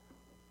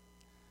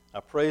I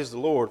praise the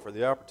Lord for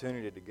the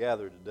opportunity to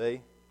gather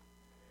today,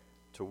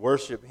 to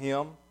worship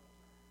Him,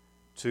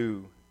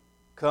 to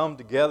come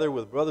together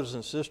with brothers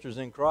and sisters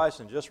in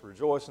Christ and just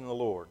rejoice in the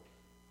Lord.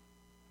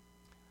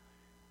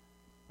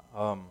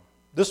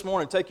 This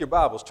morning, take your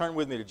Bibles, turn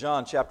with me to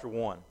John chapter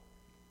 1.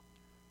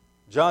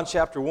 John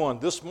chapter 1.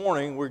 This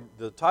morning,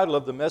 the title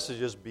of the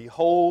message is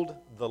Behold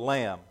the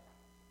Lamb.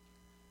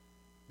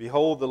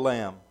 Behold the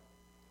Lamb.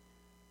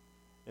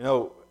 You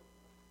know,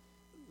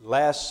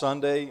 last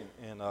Sunday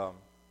and our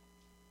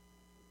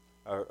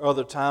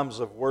other times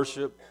of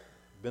worship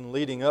been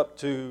leading up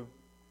to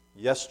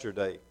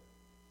yesterday,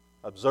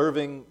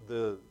 observing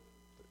the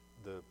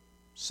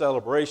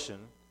celebration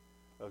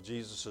of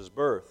Jesus'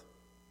 birth.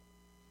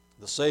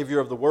 The Savior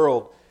of the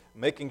world,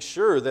 making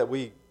sure that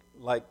we,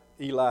 like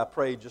Eli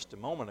prayed just a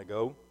moment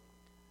ago,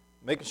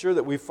 making sure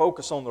that we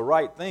focus on the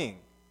right thing.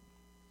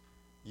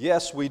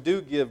 Yes, we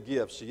do give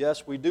gifts.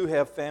 Yes, we do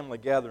have family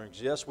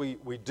gatherings. Yes, we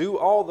do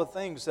all the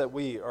things that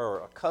we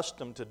are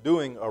accustomed to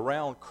doing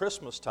around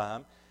Christmas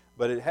time,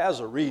 but it has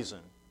a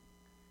reason.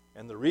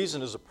 And the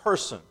reason is a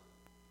person.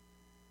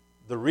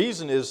 The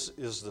reason is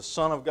the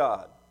Son of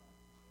God.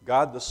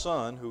 God the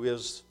Son, who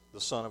is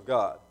the Son of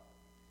God.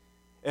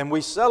 And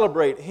we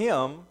celebrate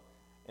Him,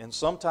 and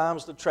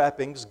sometimes the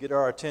trappings get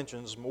our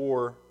attentions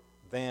more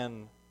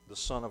than the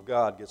Son of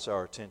God gets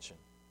our attention.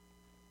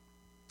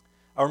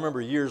 I remember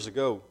years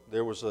ago,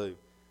 there was a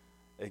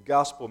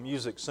gospel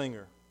music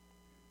singer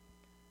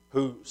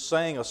who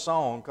sang a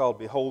song called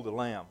Behold the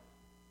Lamb.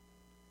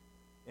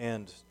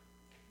 And,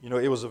 you know,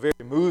 it was a very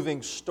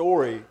moving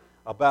story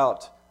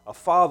about a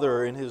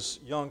father and his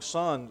young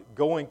son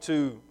going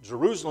to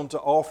Jerusalem to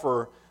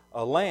offer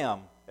a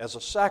lamb as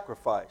a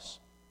sacrifice.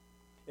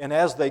 And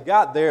as they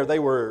got there,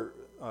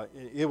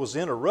 it was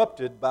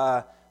interrupted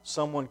by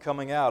someone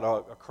coming out,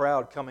 a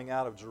crowd coming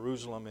out of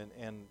Jerusalem,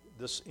 and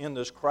in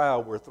this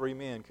crowd were three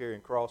men carrying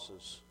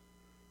crosses.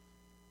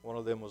 One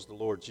of them was the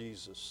Lord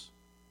Jesus.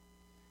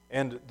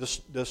 And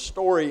the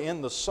story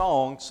in the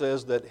song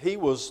says that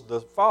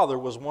the father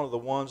was one of the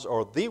ones,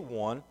 or the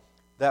one,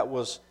 that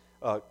was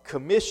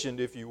commissioned,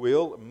 if you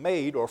will,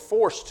 made or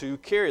forced to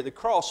carry the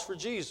cross for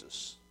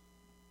Jesus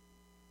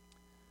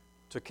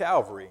to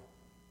Calvary.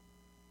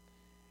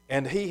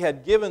 And he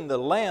had given the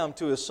lamb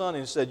to his son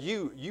and said,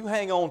 you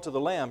hang on to the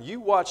lamb. You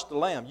watch the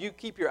lamb. You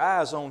keep your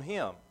eyes on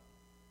him.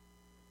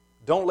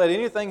 Don't let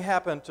anything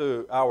happen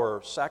to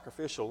our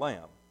sacrificial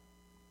lamb.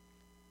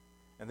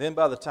 And then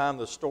by the time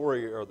the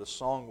story or the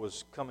song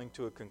was coming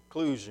to a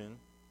conclusion,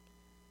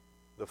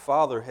 the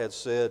father had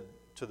said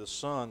to the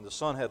son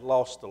had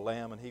lost the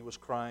lamb and he was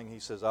crying. He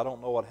says, I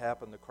don't know what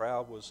happened. The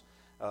crowd was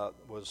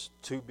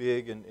too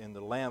big and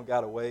the lamb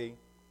got away.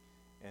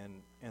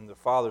 And the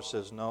father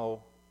says,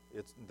 no,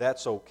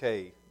 that's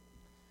okay.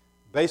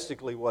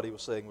 Basically what he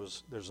was saying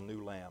was there's a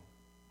new lamb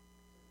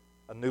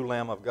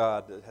of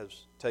God that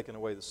has taken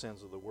away the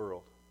sins of the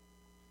world.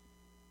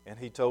 And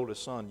he told his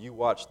son, you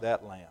watch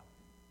that lamb.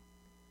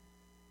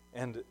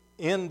 And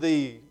in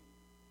the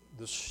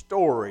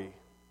story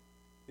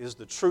is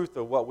the truth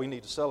of what we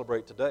need to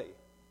celebrate today.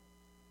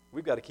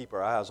 We've got to keep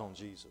our eyes on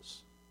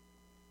Jesus.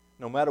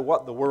 No matter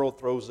what the world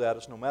throws at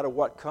us, no matter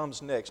what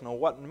comes next,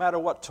 no matter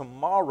what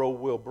tomorrow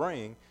will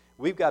bring,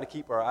 we've got to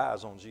keep our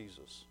eyes on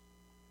Jesus.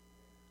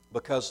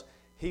 Because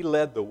He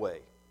led the way.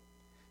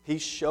 He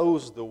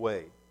shows the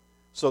way.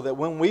 So that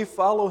when we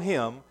follow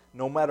Him,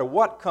 no matter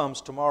what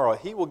comes tomorrow,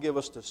 He will give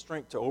us the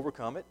strength to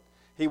overcome it.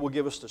 He will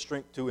give us the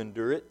strength to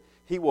endure it.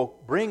 He will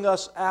bring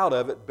us out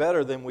of it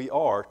better than we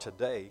are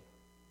today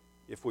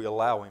if we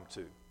allow Him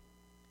to.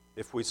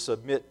 If we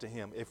submit to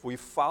Him. If we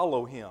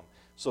follow Him.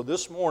 So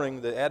this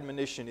morning, the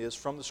admonition is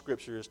from the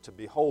Scriptures to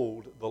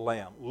behold the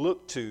Lamb.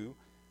 Look to,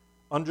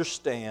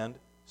 understand,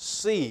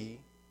 see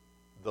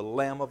the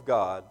Lamb of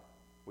God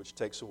which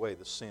takes away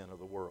the sin of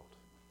the world.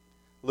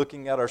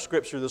 Looking at our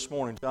Scripture this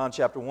morning, John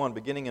chapter 1,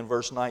 beginning in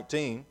verse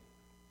 19,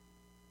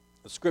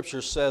 the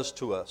Scripture says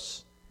to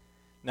us,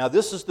 now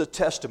this is the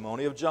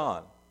testimony of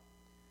John.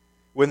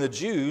 When the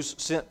Jews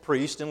sent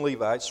priests and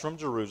Levites from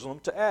Jerusalem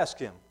to ask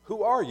him,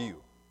 who are you?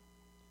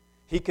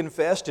 He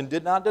confessed and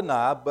did not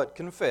deny, but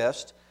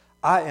confessed,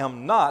 I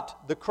am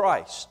not the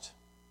Christ.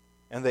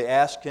 And they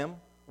asked him,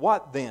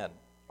 what then?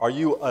 Are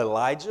you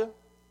Elijah?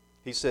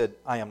 He said,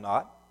 I am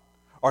not.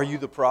 Are you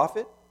the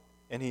prophet?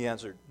 And he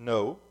answered,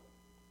 no.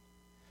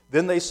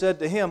 Then they said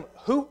to him,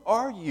 who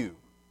are you,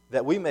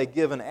 that we may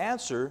give an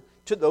answer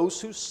to those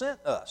who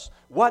sent us?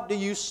 What do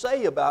you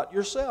say about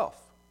yourself?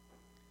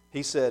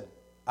 He said,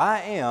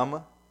 I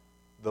am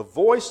the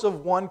voice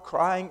of one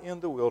crying in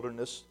the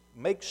wilderness,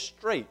 make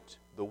straight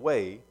the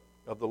way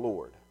of the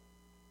Lord,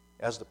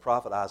 as the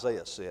prophet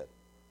Isaiah said.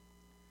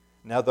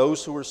 Now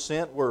those who were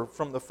sent were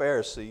from the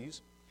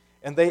Pharisees,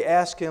 and they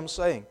asked him,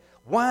 saying,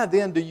 why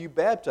then do you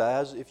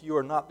baptize if you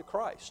are not the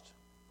Christ,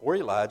 or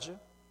Elijah,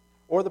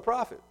 or the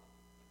prophet?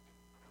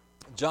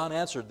 John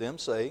answered them,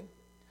 saying,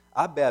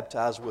 I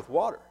baptize with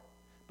water,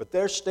 but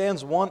there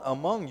stands one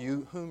among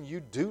you whom you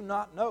do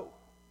not know.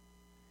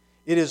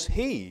 It is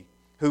he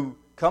who,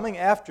 coming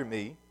after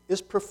me,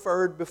 is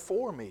preferred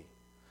before me,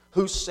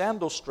 whose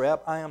sandal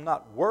strap I am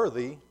not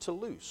worthy to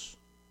loose.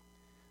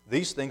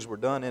 These things were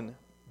done in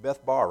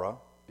Bethbara,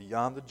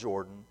 beyond the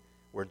Jordan,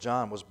 where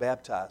John was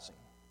baptizing.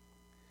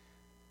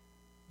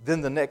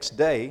 Then the next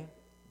day,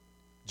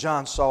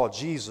 John saw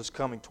Jesus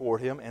coming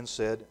toward him and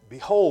said,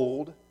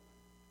 Behold,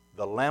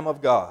 the Lamb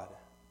of God,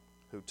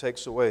 who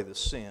takes away the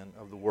sin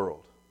of the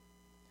world.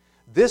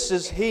 This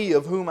is he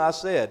of whom I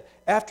said,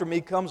 After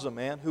me comes a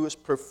man who is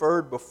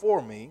preferred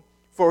before me,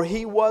 for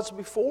he was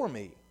before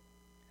me.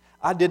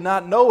 I did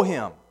not know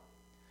him,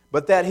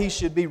 but that he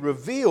should be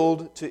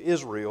revealed to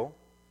Israel.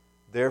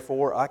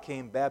 Therefore I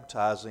came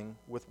baptizing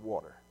with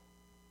water.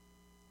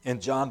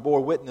 And John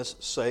bore witness,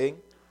 saying,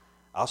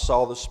 I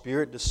saw the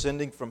Spirit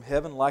descending from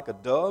heaven like a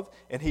dove,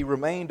 and he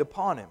remained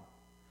upon him.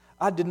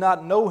 I did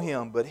not know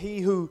him, but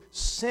he who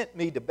sent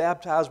me to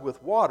baptize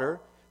with water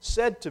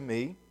said to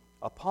me,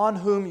 Upon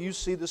whom you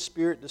see the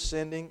Spirit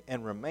descending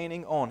and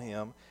remaining on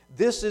him,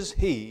 this is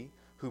he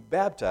who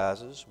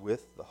baptizes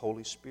with the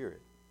Holy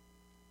Spirit.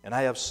 And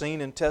I have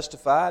seen and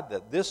testified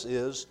that this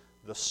is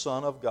the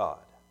Son of God.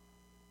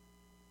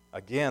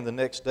 Again, the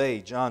next day,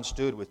 John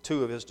stood with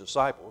two of his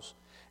disciples,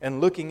 and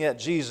looking at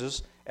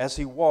Jesus as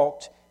he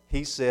walked,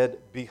 he said,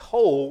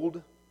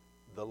 Behold,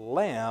 the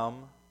Lamb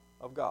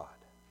of God.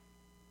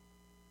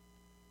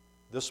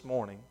 This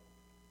morning,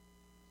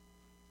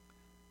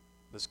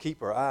 let's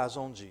keep our eyes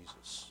on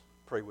Jesus.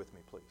 Pray with me,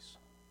 please.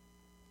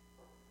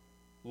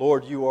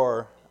 Lord, you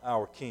are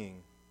our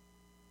King.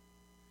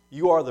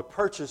 You are the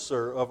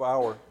purchaser of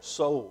our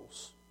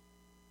souls,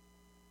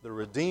 the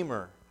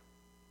Redeemer,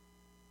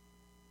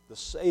 the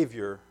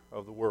Savior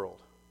of the world.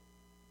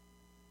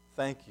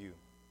 Thank you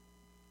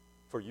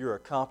for your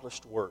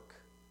accomplished work.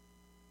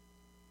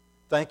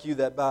 Thank you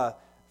that by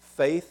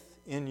faith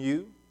in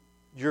you,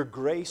 your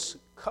grace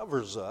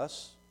covers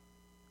us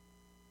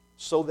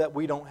so that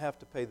we don't have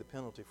to pay the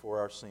penalty for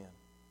our sin.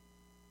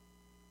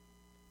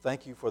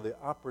 Thank you for the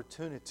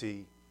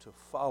opportunity to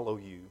follow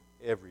you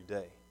every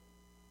day.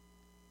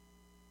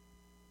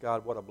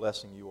 God, what a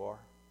blessing you are.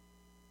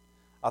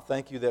 I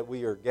thank you that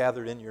we are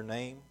gathered in your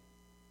name,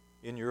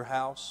 in your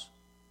house,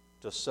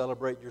 to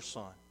celebrate your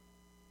Son.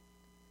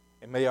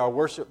 And may our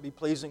worship be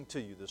pleasing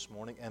to you this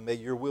morning, and may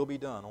your will be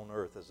done on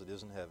earth as it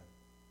is in heaven.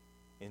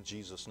 In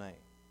Jesus' name,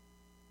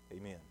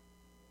 amen.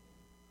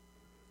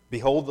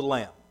 Behold the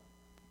Lamb.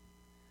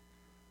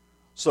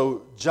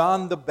 So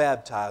John the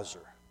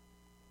Baptizer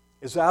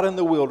is out in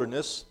the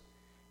wilderness,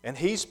 and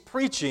he's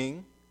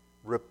preaching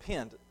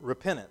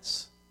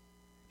repentance.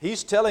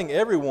 He's telling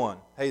everyone,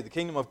 hey, the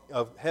kingdom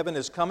of heaven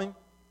is coming.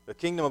 The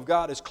kingdom of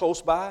God is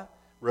close by.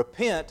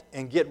 Repent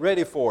and get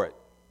ready for it.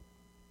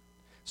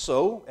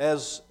 So,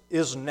 as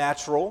is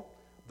natural,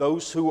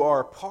 those who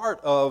are part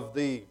of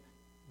the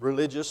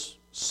religious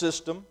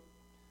system,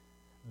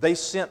 they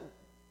sent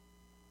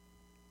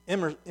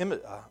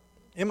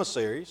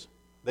emissaries.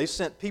 They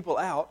sent people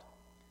out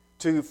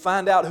to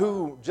find out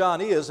who John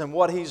is and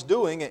what he's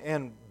doing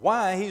and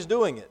why he's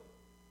doing it.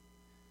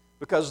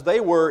 Because they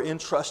were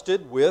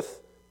entrusted with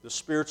the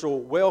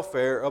spiritual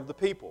welfare of the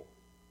people.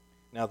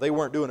 Now, they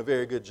weren't doing a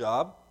very good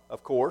job,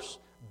 of course,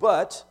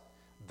 but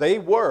they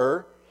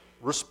were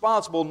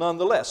responsible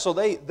nonetheless. So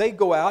they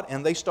go out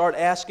and they start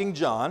asking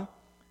John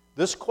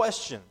this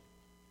question: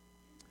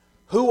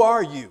 Who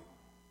are you?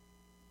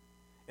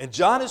 And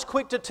John is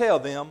quick to tell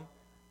them,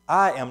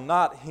 I am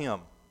not him.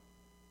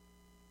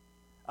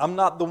 I'm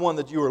not the one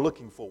that you are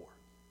looking for.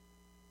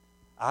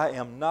 I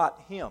am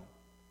not him.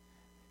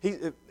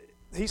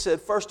 He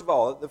said, first of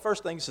all, the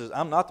first thing he says,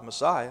 I'm not the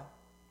Messiah.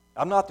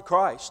 I'm not the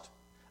Christ.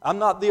 I'm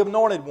not the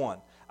anointed one.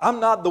 I'm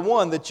not the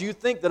one that you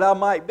think that I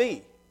might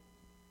be.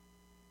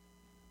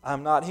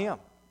 I'm not him.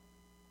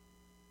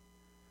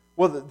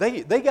 Well,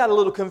 they got a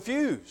little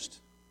confused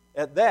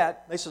at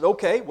that. They said,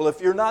 okay, well,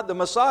 if you're not the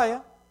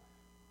Messiah,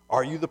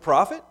 are you the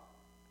prophet?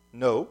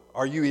 No.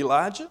 Are you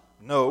Elijah?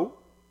 No.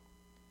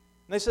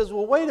 And they says,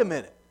 well, wait a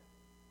minute.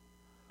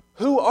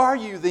 Who are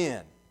you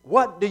then?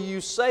 What do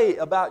you say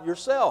about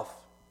yourself?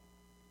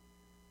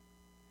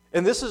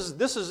 And this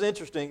is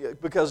interesting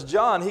because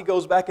John, he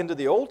goes back into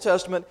the Old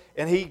Testament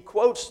and he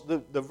quotes the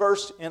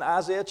verse in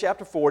Isaiah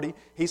chapter 40.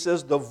 He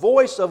says, the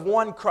voice of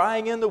one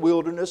crying in the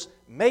wilderness,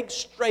 make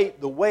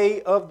straight the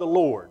way of the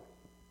Lord.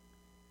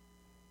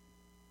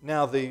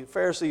 Now the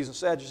Pharisees and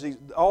Sadducees,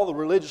 all the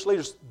religious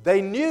leaders,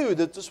 they knew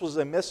that this was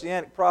a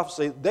messianic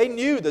prophecy. They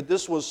knew that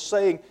this was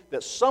saying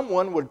that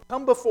someone would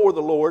come before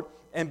the Lord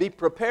and be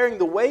preparing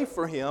the way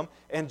for him.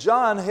 And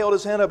John held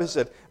his hand up and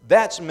said,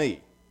 that's me.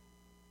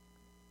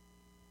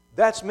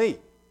 That's me.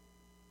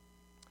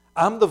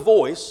 I'm the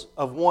voice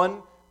of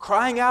one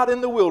crying out in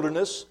the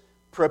wilderness,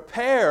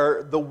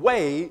 prepare the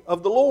way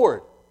of the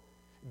Lord.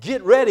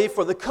 Get ready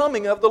for the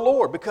coming of the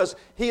Lord because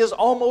He is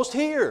almost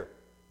here.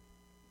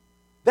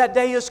 That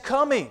day is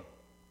coming.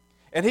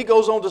 And he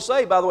goes on to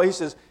say, by the way, he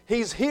says,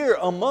 He's here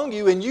among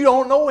you and you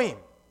don't know Him.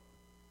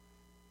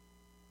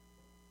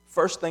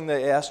 First thing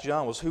they asked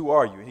John was, who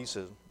are you? And he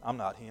says, I'm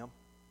not him.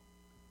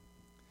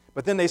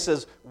 But then they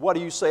says, what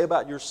do you say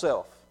about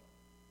yourself?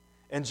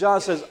 And John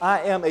says,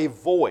 I am a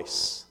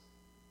voice.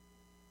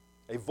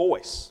 A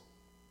voice.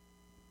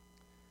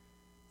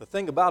 The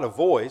thing about a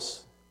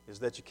voice is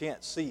that you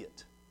can't see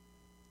it.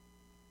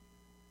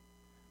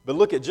 But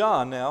look at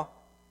John now.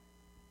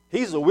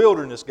 He's a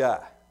wilderness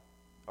guy,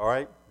 all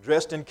right?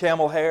 Dressed in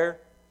camel hair,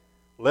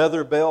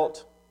 leather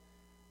belt,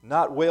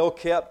 not well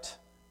kept,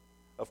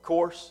 of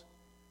course.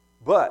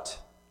 But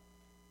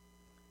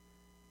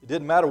it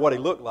didn't matter what he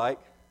looked like.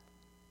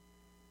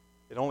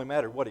 It only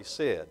mattered what he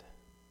said.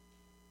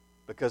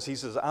 Because he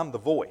says, I'm the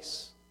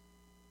voice.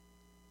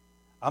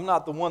 I'm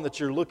not the one that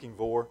you're looking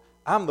for.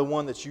 I'm the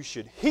one that you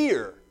should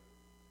hear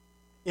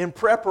in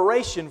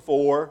preparation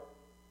for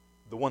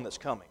the one that's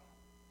coming.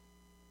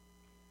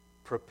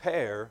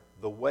 Prepare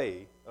the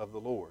way of the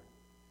Lord.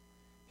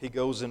 He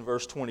goes in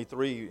verse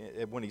 23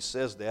 when he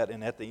says that,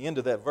 and at the end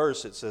of that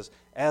verse it says,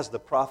 as the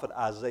prophet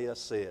Isaiah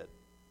said.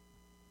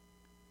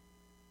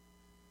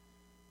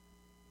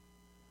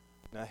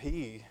 Now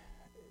he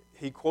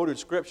quoted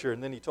Scripture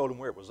and then he told him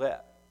where it was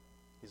at.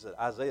 He said,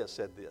 Isaiah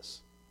said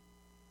this.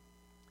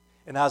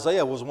 And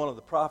Isaiah was one of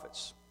the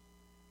prophets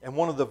and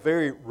one of the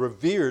very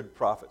revered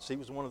prophets. He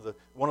was one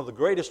of the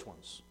greatest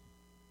ones.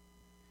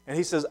 And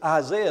he says,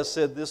 Isaiah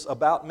said this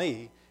about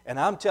me, and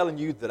I'm telling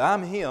you that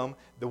I'm him,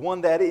 the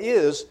one that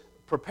is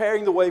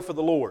preparing the way for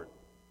the Lord.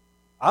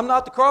 I'm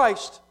not the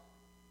Christ,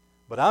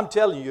 but I'm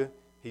telling you,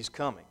 he's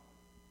coming.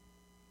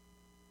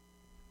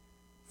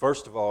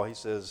 First of all, he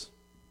says,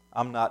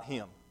 I'm not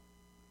him.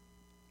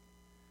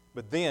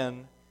 But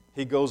then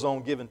he goes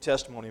on giving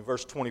testimony in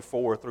verse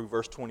 24 through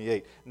verse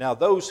 28. Now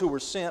those who were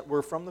sent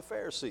were from the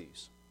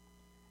Pharisees.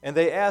 And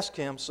they asked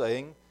him,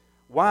 saying,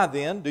 why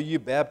then do you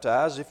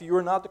baptize if you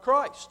are not the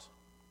Christ,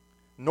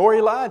 nor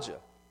Elijah,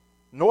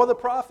 nor the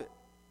prophet?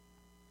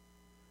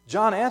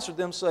 John answered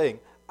them, saying,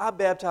 I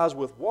baptize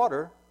with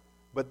water,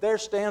 but there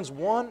stands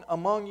one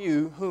among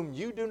you whom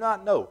you do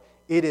not know.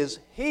 It is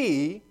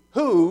he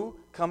who,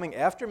 coming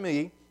after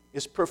me,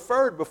 is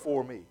preferred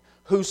before me,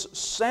 whose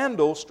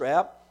sandal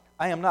strap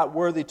I am not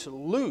worthy to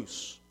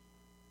loose.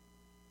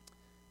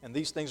 And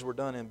these things were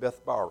done in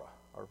Bethbara,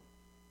 or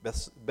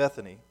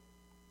Bethany,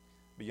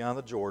 beyond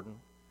the Jordan,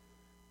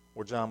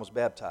 where John was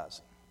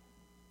baptizing.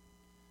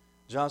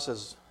 John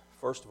says,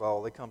 first of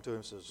all, they come to him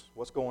and says,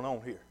 what's going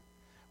on here?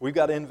 We've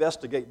got to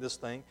investigate this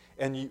thing,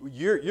 and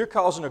you're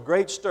causing a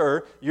great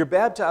stir. You're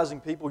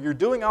baptizing people. You're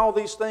doing all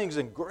these things,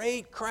 and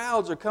great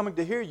crowds are coming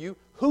to hear you.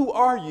 Who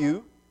are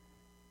you?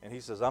 And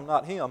he says, I'm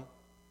not him.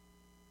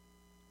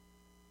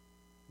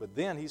 But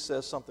then he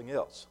says something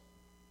else.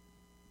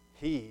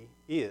 He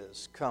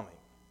is coming.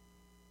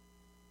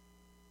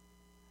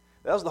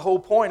 That was the whole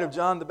point of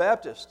John the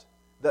Baptist.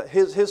 That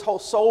his whole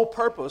sole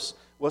purpose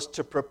was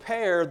to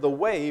prepare the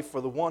way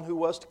for the one who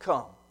was to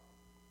come.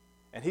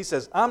 And he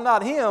says, I'm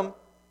not him,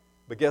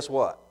 but guess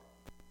what?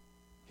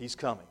 He's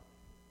coming.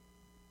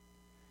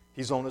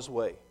 He's on his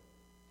way.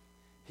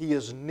 He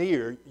is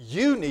near.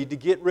 You need to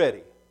get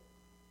ready.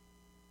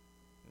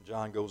 And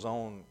John goes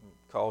on and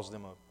calls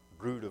them a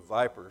brood of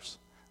vipers.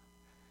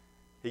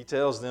 He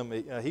tells them,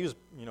 he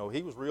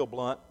was real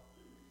blunt.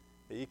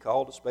 He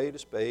called a spade,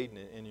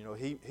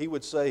 and he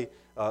would say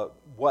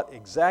what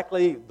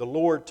exactly the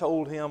Lord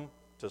told him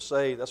to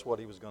say. That's what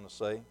he was going to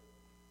say.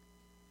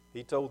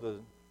 He told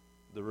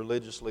the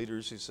religious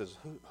leaders, he says,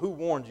 who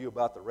warned you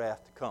about the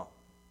wrath to come?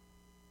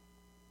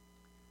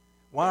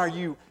 Why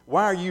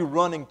are you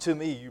running to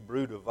me, you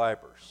brood of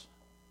vipers?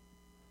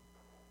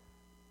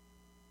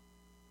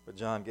 But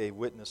John gave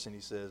witness, and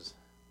he says,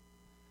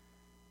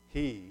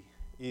 he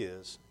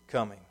is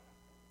coming.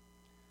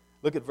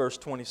 Look at verse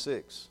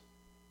 26.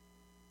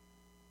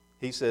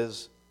 He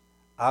says,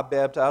 I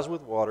baptize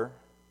with water,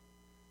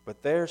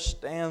 but there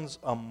stands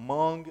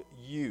among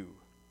you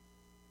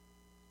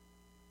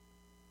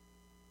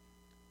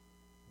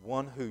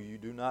one who you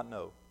do not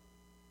know.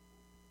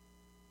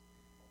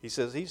 He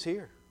says, he's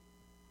here.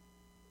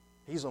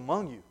 He's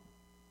among you.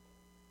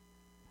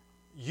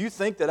 You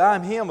think that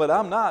I'm him, but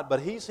I'm not,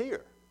 but he's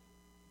here.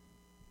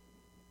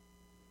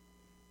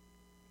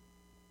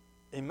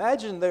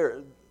 Imagine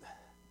their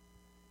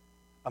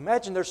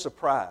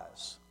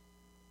surprise,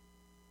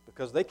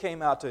 because they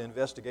came out to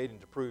investigate and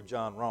to prove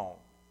John wrong.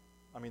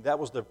 I mean, that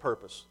was their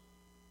purpose.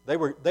 They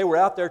were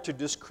out there to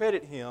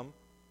discredit him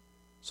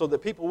so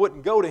that people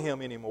wouldn't go to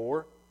him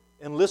anymore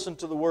and listen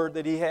to the word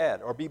that he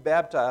had or be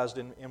baptized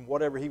in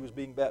whatever he was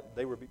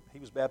he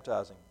was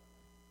baptizing.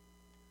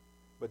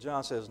 But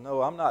John says,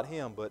 no, I'm not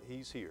him, but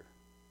he's here.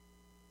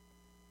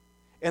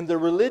 And the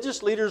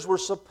religious leaders were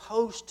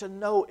supposed to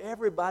know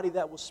everybody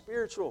that was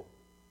spiritual.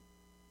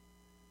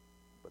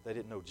 But they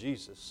didn't know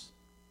Jesus.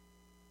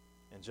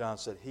 And John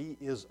said, he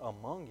is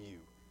among you.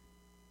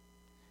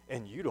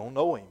 And you don't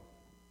know him.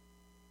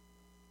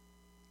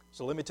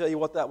 So let me tell you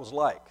what that was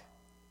like.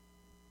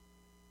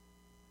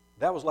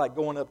 That was like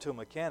going up to a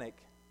mechanic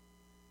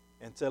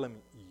and telling him,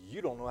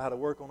 you don't know how to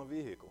work on a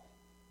vehicle.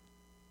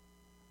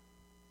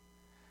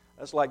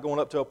 That's like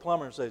going up to a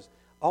plumber and says,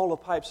 all the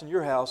pipes in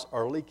your house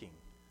are leaking.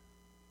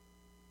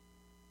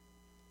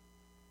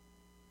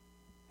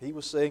 He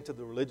was saying to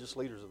the religious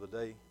leaders of the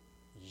day,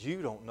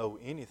 you don't know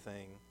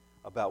anything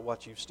about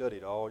what you've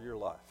studied all your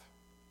life.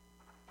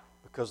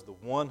 Because the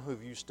one who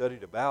you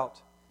studied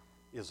about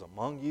is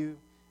among you,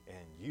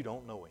 and you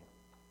don't know him.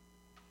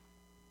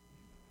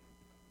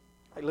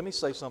 Hey, let me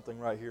say something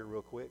right here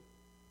real quick.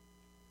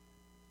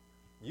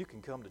 You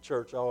can come to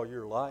church all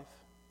your life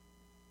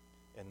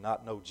and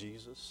not know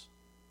Jesus.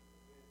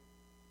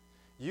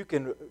 You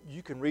can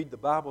read the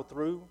Bible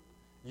through.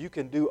 You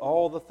can do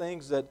all the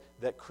things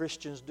that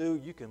Christians do.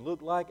 You can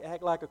look like,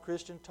 act like a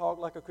Christian, talk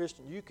like a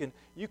Christian.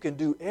 You can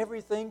do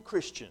everything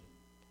Christian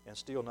and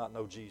still not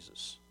know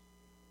Jesus.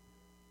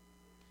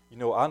 You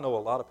know, I know a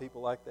lot of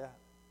people like that.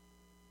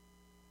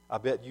 I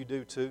bet you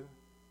do too.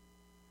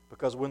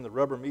 Because when the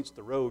rubber meets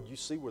the road, you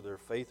see where their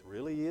faith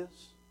really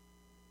is.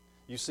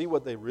 You see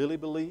what they really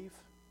believe.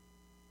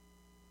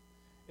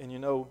 And you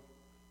know,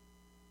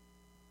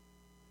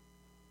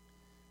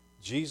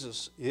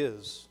 Jesus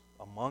is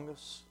among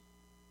us,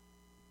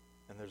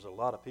 and there's a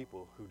lot of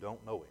people who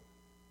don't know him.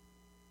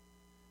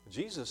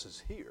 Jesus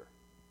is here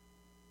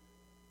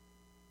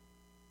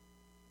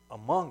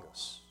among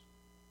us,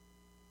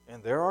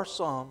 and there are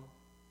some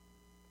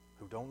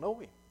who don't know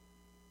him.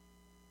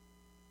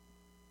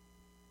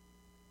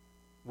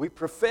 We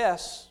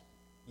profess,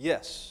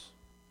 yes,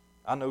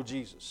 I know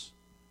Jesus.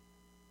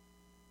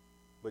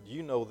 But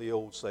you know the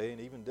old saying,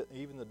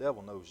 even the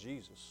devil knows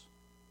Jesus.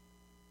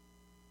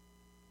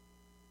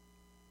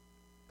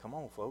 Come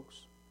on,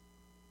 folks.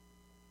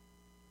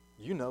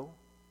 You know.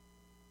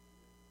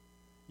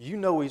 You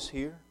know he's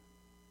here.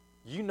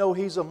 You know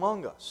he's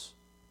among us.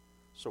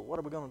 So what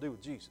are we going to do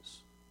with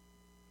Jesus?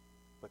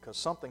 Because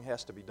something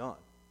has to be done.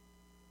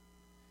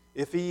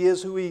 If he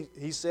is who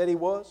he said he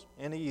was,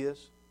 and he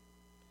is.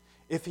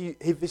 If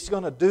he's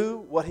going to do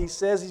what he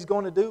says he's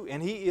going to do,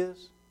 and he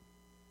is,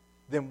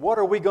 then what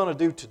are we going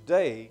to do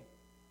today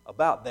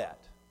about that?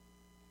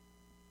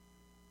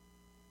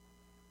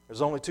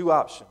 There's only two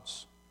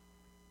options.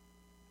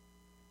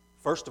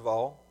 First of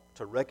all,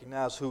 to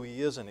recognize who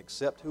he is and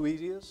accept who he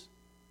is,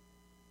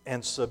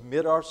 and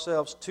submit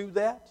ourselves to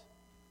that,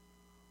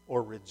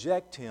 or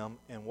reject him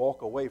and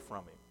walk away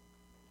from him.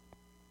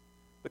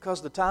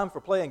 Because the time for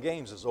playing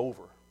games is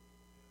over.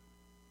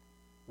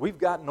 We've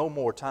got no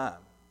more time.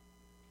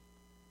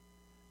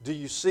 Do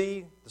you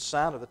see the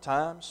sign of the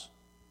times?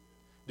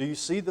 Do you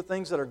see the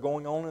things that are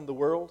going on in the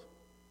world?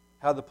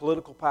 How the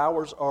political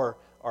powers are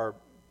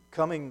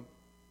coming,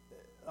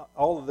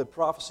 all of the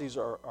prophecies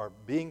are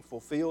being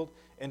fulfilled.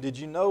 And did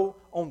you know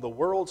on the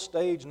world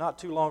stage not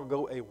too long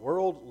ago, a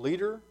world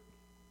leader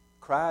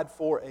cried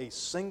for a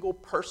single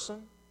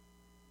person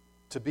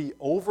to be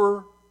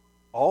over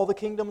all the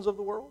kingdoms of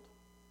the world?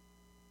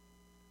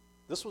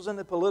 This was in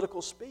a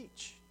political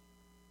speech.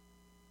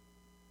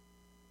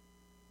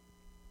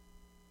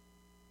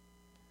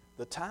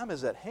 The time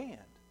is at hand.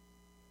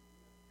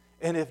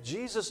 And if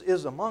Jesus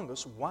is among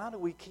us, why do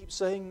we keep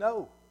saying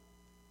no?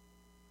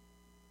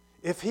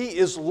 If he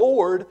is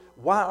Lord,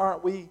 why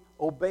aren't we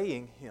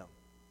obeying him?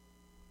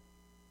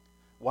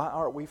 Why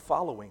aren't we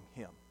following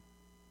him?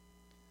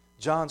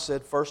 John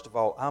said, first of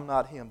all, I'm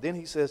not him. Then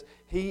he says,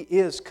 he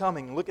is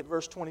coming. Look at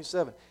verse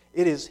 27.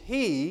 It is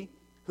he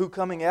who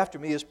coming after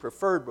me is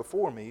preferred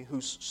before me,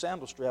 whose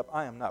sandal strap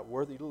I am not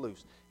worthy to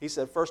loose. He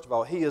said, first of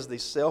all, he is the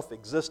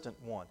self-existent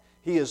one.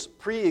 He is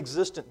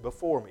pre-existent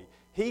before me.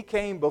 He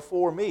came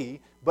before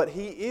me, but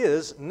he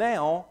is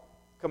now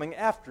coming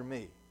after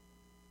me.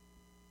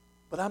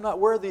 But I'm not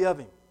worthy of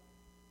him.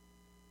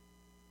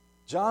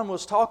 John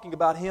was talking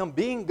about him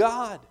being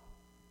God,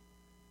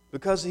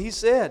 because he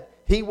said,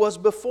 he was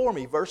before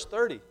me. Verse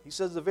 30, he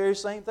says the very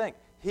same thing.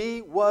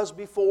 He was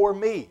before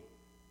me.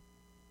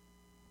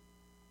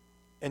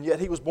 And yet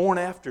he was born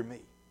after me.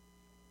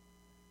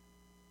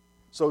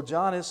 So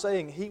John is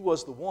saying he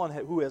was the one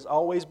who has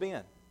always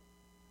been,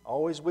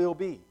 always will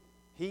be.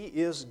 He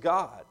is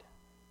God.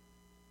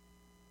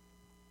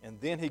 And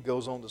then he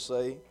goes on to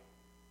say,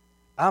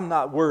 I'm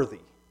not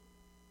worthy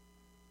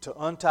to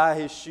untie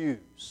his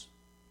shoes.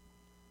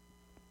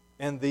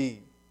 And the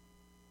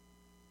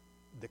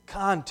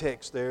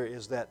context there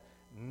is that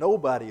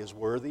nobody is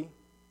worthy,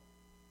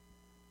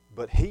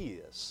 but he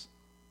is.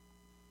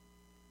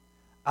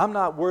 I'm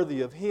not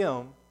worthy of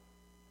him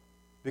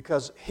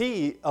because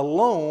he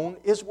alone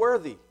is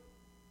worthy.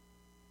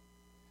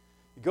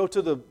 You go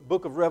to the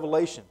book of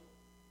Revelation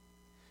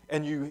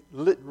and you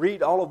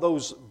read all of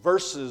those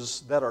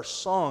verses that are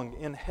sung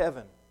in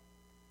heaven.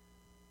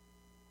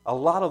 A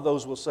lot of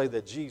those will say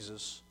that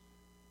Jesus,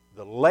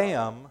 the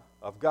Lamb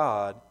of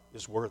God,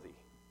 is worthy.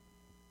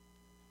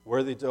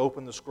 Worthy to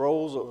open the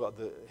scrolls.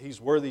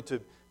 He's worthy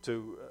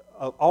to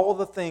all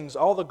the things,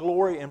 all the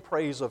glory and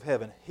praise of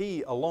heaven.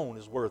 He alone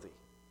is worthy.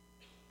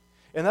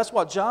 And that's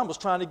what John was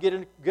trying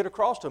to get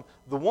across to him.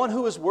 The one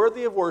who is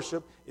worthy of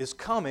worship is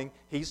coming.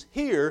 He's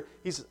here.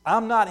 He says,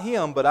 I'm not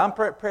him, but I'm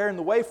preparing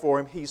the way for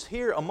him. He's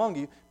here among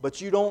you,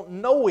 but you don't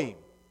know him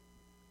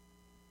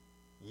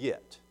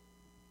yet.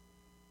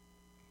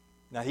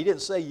 Now, he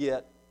didn't say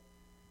yet,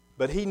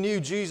 but he knew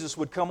Jesus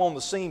would come on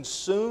the scene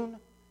soon,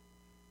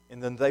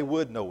 and then they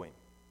would know him.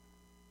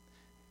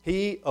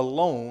 He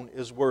alone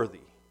is worthy.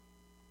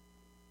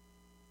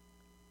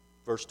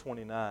 Verse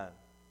 29.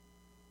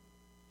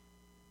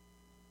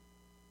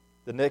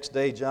 The next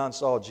day, John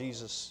saw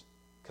Jesus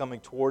coming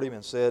toward him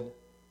and said,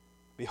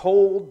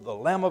 "Behold, the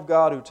Lamb of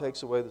God who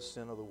takes away the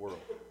sin of the world."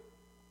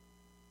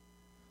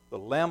 The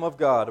Lamb of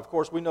God. Of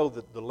course, we know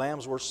that the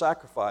lambs were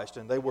sacrificed,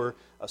 and they were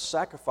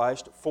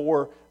sacrificed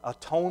for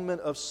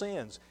atonement of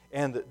sins.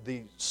 And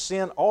the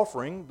sin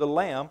offering, the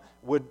lamb,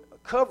 would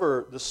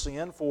cover the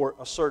sin for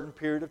a certain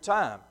period of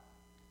time.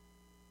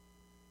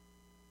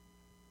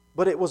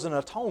 But it was an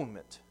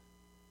atonement.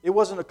 It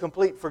wasn't a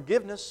complete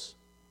forgiveness,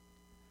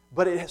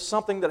 but it's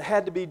something that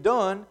had to be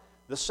done.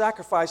 The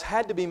sacrifice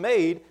had to be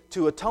made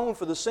to atone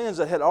for the sins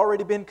that had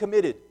already been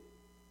committed.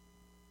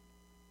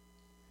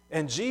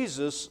 And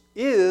Jesus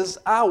is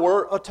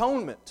our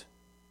atonement.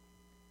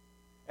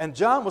 And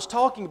John was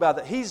talking about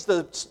that. He's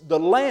the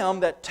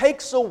lamb that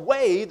takes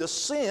away the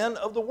sin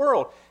of the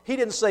world. He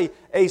didn't say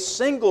a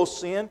single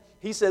sin.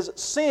 He says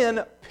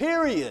sin,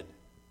 period.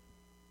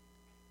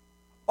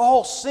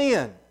 All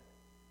sin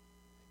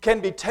can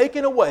be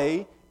taken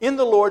away in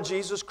the Lord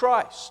Jesus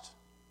Christ.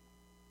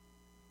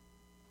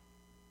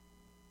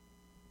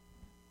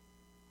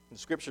 The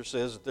Scripture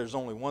says that there's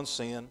only one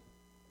sin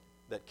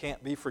that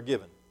can't be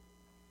forgiven.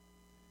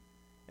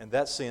 And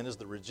that sin is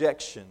the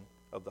rejection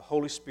of the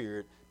Holy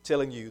Spirit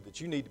telling you that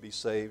you need to be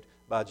saved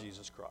by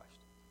Jesus Christ.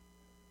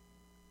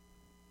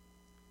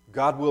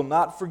 God will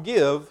not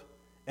forgive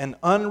an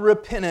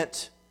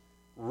unrepentant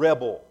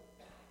rebel.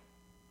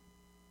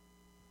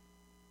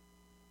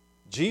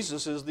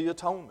 Jesus is the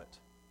atonement.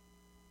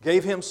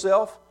 Gave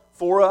Himself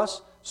for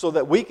us so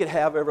that we could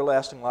have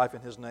everlasting life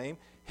in His name.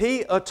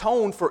 He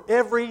atoned for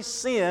every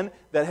sin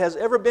that has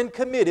ever been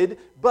committed,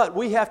 but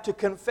we have to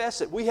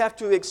confess it. We have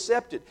to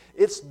accept it.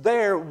 It's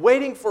there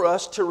waiting for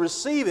us to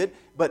receive it,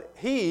 but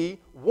He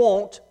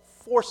won't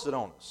force it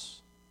on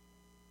us.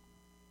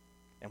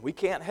 And we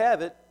can't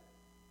have it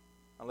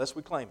unless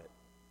we claim it,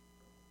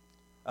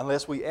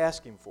 unless we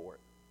ask Him for it.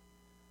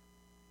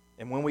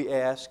 And when we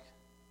ask,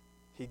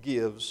 He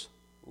gives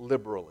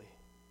liberally.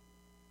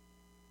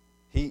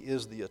 He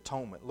is the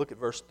atonement. Look at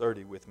verse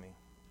 30 with me,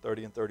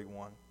 30 and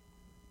 31.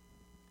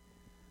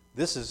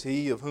 "This is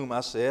He of whom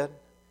I said,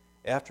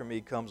 after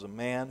me comes a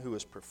man who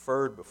is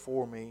preferred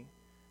before me,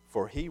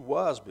 for He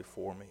was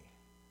before me.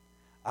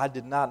 I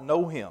did not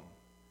know Him,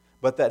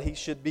 but that He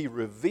should be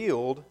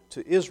revealed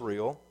to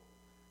Israel.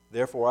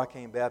 Therefore I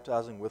came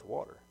baptizing with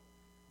water."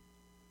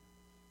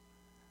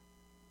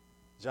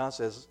 John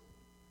says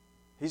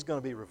He's going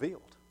to be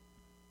revealed.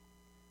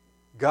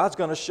 God's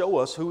going to show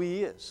us who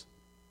He is.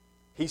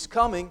 He's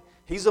coming.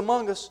 He's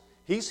among us.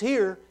 He's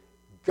here.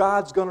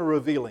 God's going to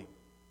reveal Him.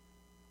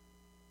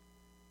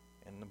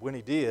 And when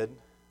He did,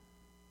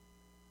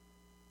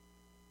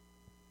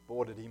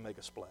 boy, did He make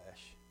a splash.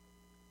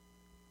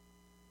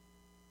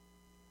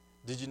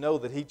 Did you know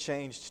that He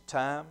changed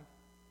time?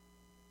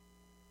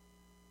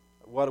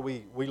 What do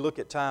we look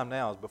at time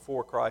now as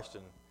before Christ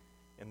and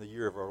in the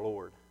year of our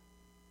Lord.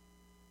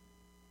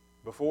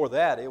 Before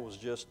that, it was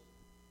just,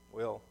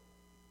 well,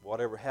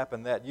 whatever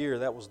happened that year,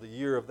 that was the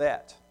year of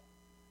that.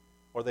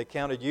 Or they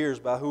counted years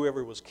by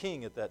whoever was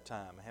king at that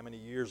time, how many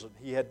years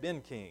he had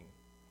been king.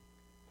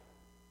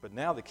 But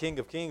now the King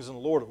of Kings and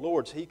the Lord of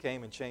Lords, He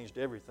came and changed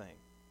everything.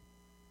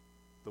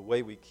 The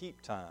way we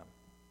keep time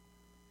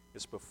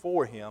is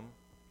before Him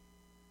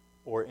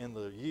or in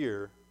the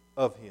year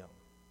of Him.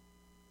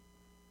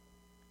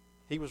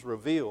 He was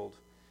revealed.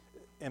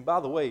 And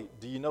by the way,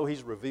 do you know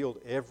He's revealed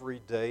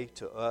every day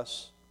to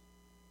us?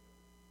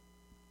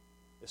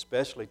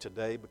 Especially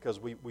today, because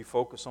we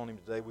focus on Him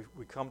today.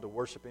 We come to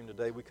worship Him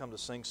today. We come to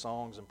sing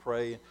songs and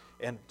pray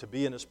and to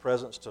be in His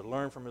presence, to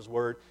learn from His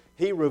Word.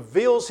 He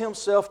reveals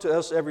Himself to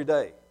us every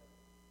day.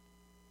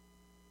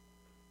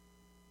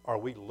 Are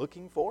we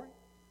looking for Him?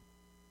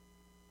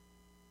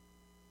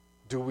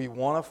 Do we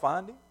want to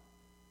find Him?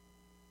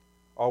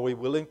 Are we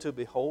willing to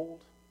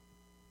behold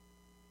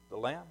the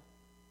Lamb?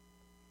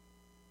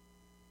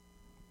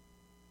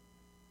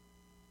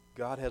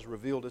 God has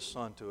revealed His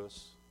Son to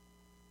us,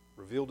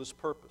 revealed His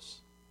purpose,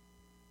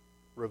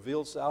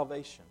 revealed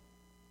salvation,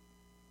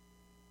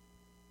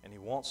 and He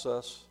wants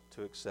us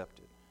to accept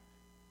it.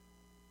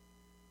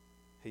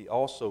 He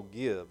also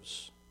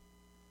gives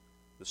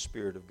the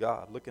Spirit of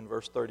God. Look in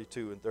verse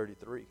 32 and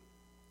 33.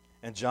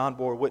 And John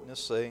bore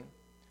witness, saying,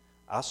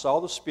 I saw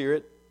the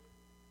Spirit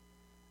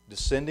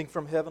descending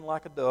from heaven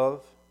like a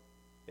dove,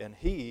 and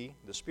He,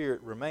 the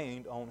Spirit,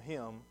 remained on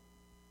Him,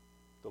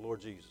 the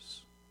Lord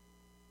Jesus.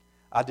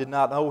 I did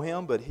not know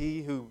Him, but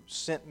He who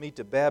sent me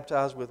to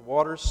baptize with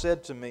water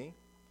said to me,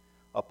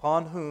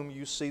 Upon whom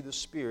you see the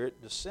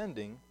Spirit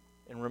descending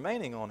and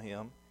remaining on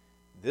Him,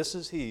 this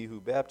is He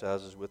who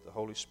baptizes with the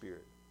Holy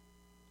Spirit.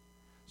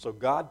 So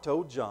God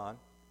told John,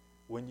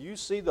 when you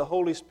see the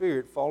Holy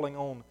Spirit falling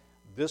on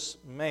this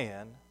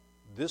man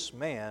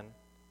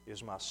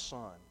is my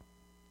Son.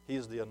 He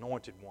is the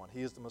anointed one.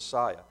 He is the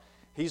Messiah.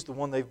 He's the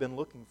one they've been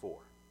looking for.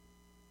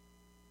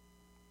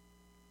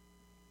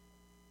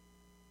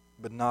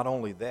 But not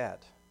only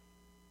that,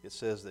 it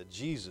says that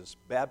Jesus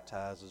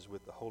baptizes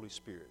with the Holy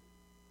Spirit.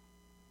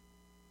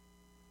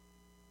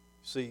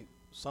 See,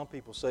 some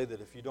people say that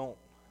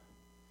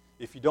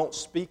If you don't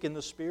speak in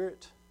the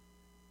Spirit,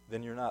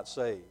 then you're not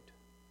saved.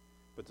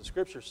 But the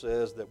Scripture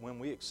says that when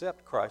we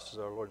accept Christ as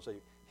our Lord and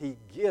Savior, He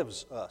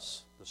gives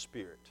us the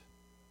Spirit.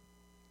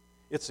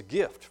 It's a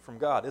gift from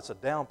God. It's a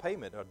down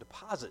payment, a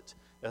deposit,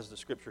 as the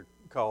Scripture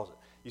calls it.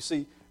 You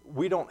see,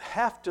 we don't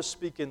have to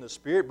speak in the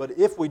Spirit, but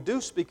if we do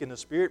speak in the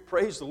Spirit,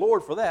 praise the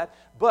Lord for that.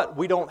 But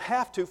we don't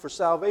have to for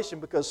salvation,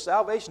 because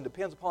salvation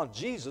depends upon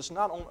Jesus,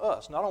 not on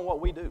us, not on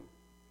what we do.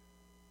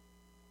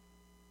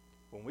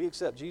 When we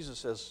accept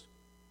Jesus as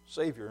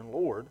Savior and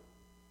Lord,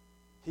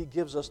 He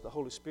gives us the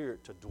Holy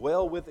Spirit to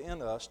dwell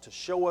within us, to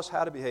show us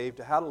how to behave,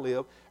 to how to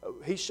live.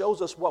 He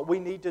shows us what we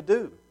need to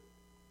do.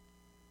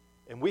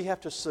 And we have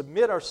to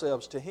submit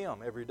ourselves to Him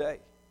every day.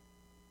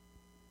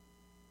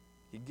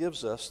 He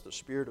gives us the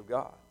Spirit of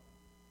God.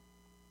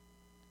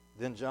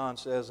 Then John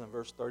says in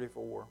verse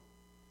 34,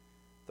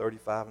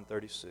 35, and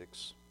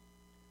 36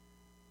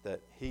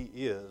 that He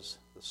is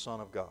the Son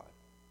of God.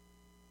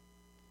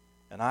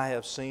 And I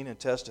have seen and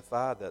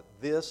testified that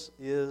this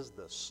is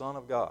the Son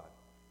of God.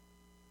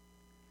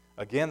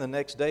 Again, the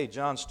next day,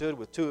 John stood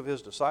with two of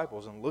his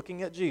disciples, and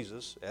looking at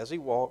Jesus as He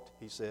walked,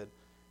 he said,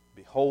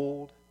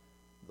 "Behold,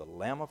 the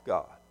Lamb of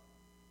God,"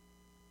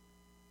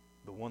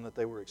 the one that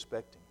they were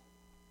expecting,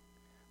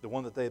 the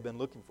one that they had been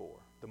looking for,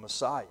 the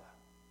Messiah.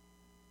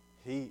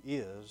 He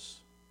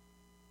is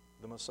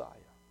the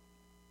Messiah,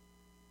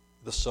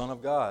 the Son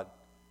of God,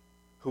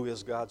 who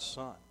is God's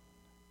Son,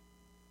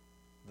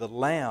 the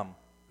Lamb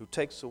who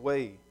takes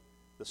away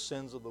the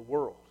sins of the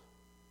world,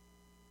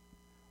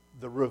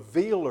 the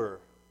revealer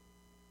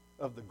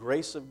of the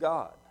grace of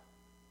God.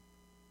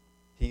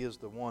 He is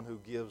the one who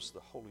gives the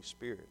Holy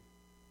Spirit.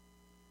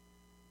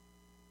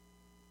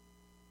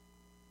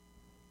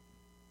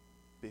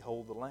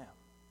 Behold the Lamb.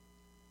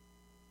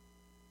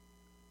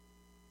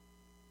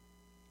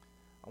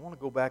 I want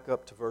to go back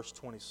up to verse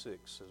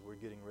 26 as we're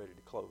getting ready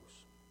to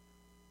close.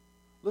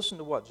 Listen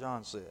to what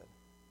John said.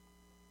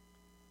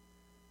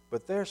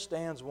 "But there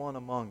stands one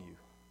among you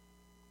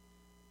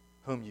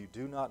whom you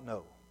do not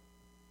know.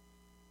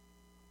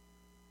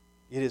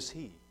 It is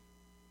He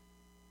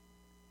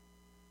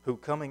who,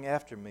 coming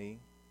after me,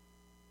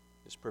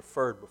 is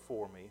preferred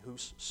before me,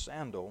 whose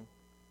sandal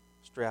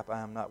strap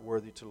I am not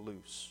worthy to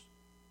loose."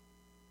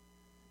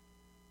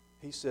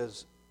 He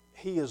says,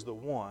 He is the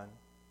one.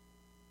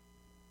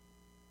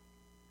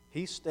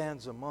 He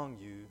stands among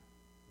you,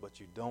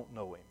 but you don't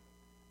know Him.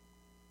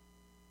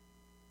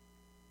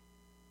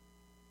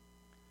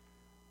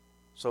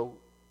 So,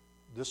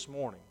 this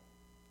morning,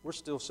 we're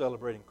still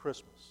celebrating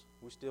Christmas.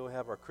 We still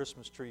have our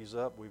Christmas trees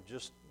up.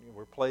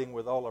 We're playing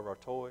with all of our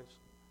toys.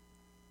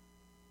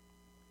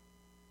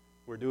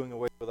 We're doing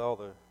away with all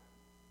the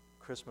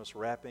Christmas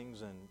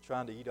wrappings and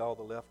trying to eat all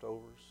the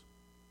leftovers.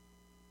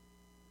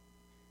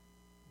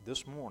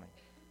 This morning,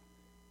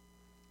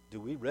 do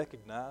we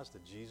recognize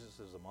that Jesus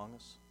is among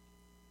us?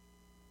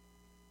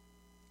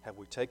 Have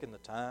we taken the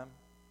time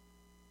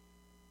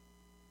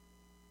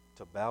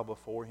to bow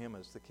before Him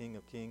as the King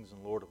of Kings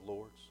and Lord of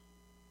Lords?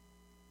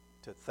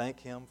 To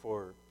thank Him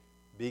for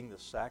being the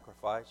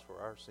sacrifice for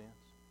our sins?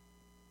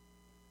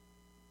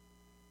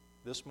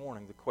 This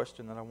morning, the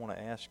question that I want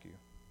to ask you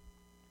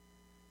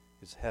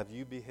is, have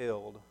you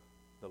beheld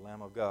the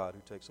Lamb of God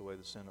who takes away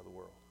the sin of the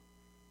world?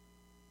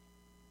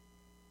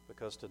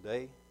 Because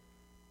today,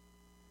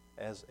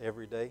 as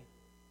every day,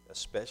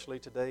 especially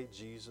today,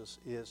 Jesus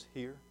is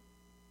here.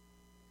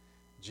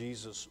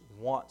 Jesus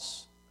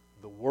wants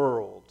the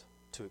world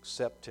to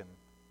accept Him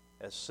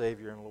as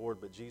Savior and Lord,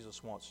 but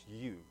Jesus wants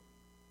you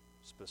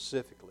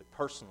specifically,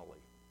 personally.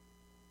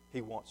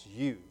 He wants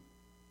you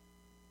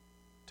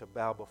to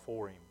bow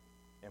before Him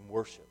and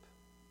worship.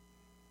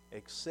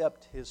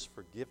 Accept His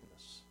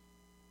forgiveness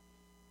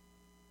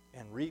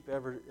and reap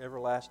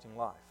everlasting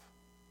life,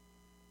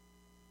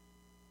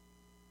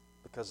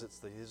 because it's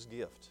His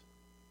gift.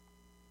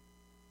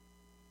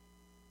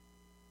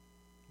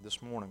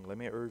 This morning, let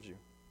me urge you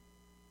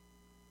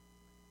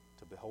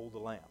to behold the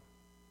Lamb.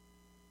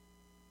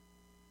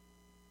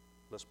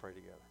 Let's pray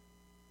together.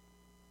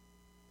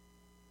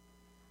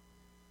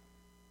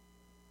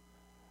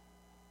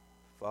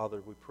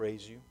 Father, we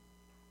praise You,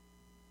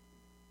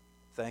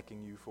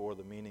 thanking You for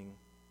the meaning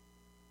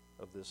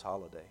of this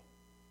holiday.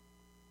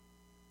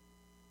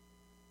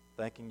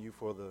 Thanking You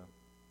for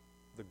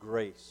the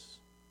grace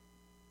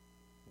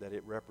that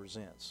it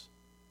represents.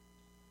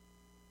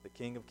 The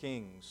King of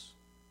Kings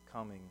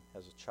coming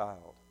as a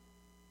child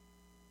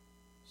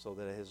so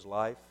that His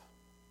life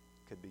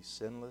could be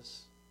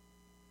sinless,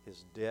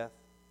 His death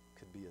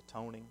could be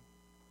atoning,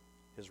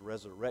 His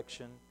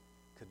resurrection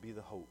could be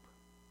the hope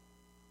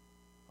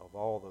of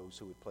all those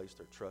who would place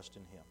their trust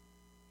in Him.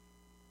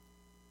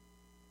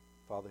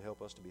 Father,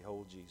 help us to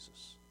behold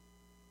Jesus,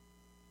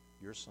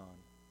 Your Son,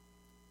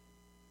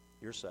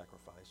 Your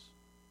sacrifice,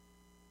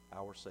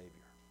 our Savior.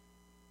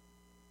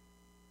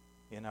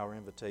 In our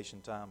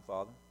invitation time,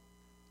 Father,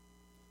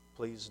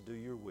 please do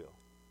Your will.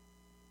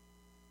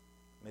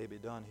 May it be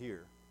done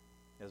here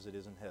as it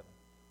is in heaven.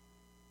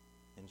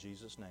 In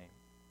Jesus' name,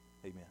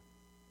 amen.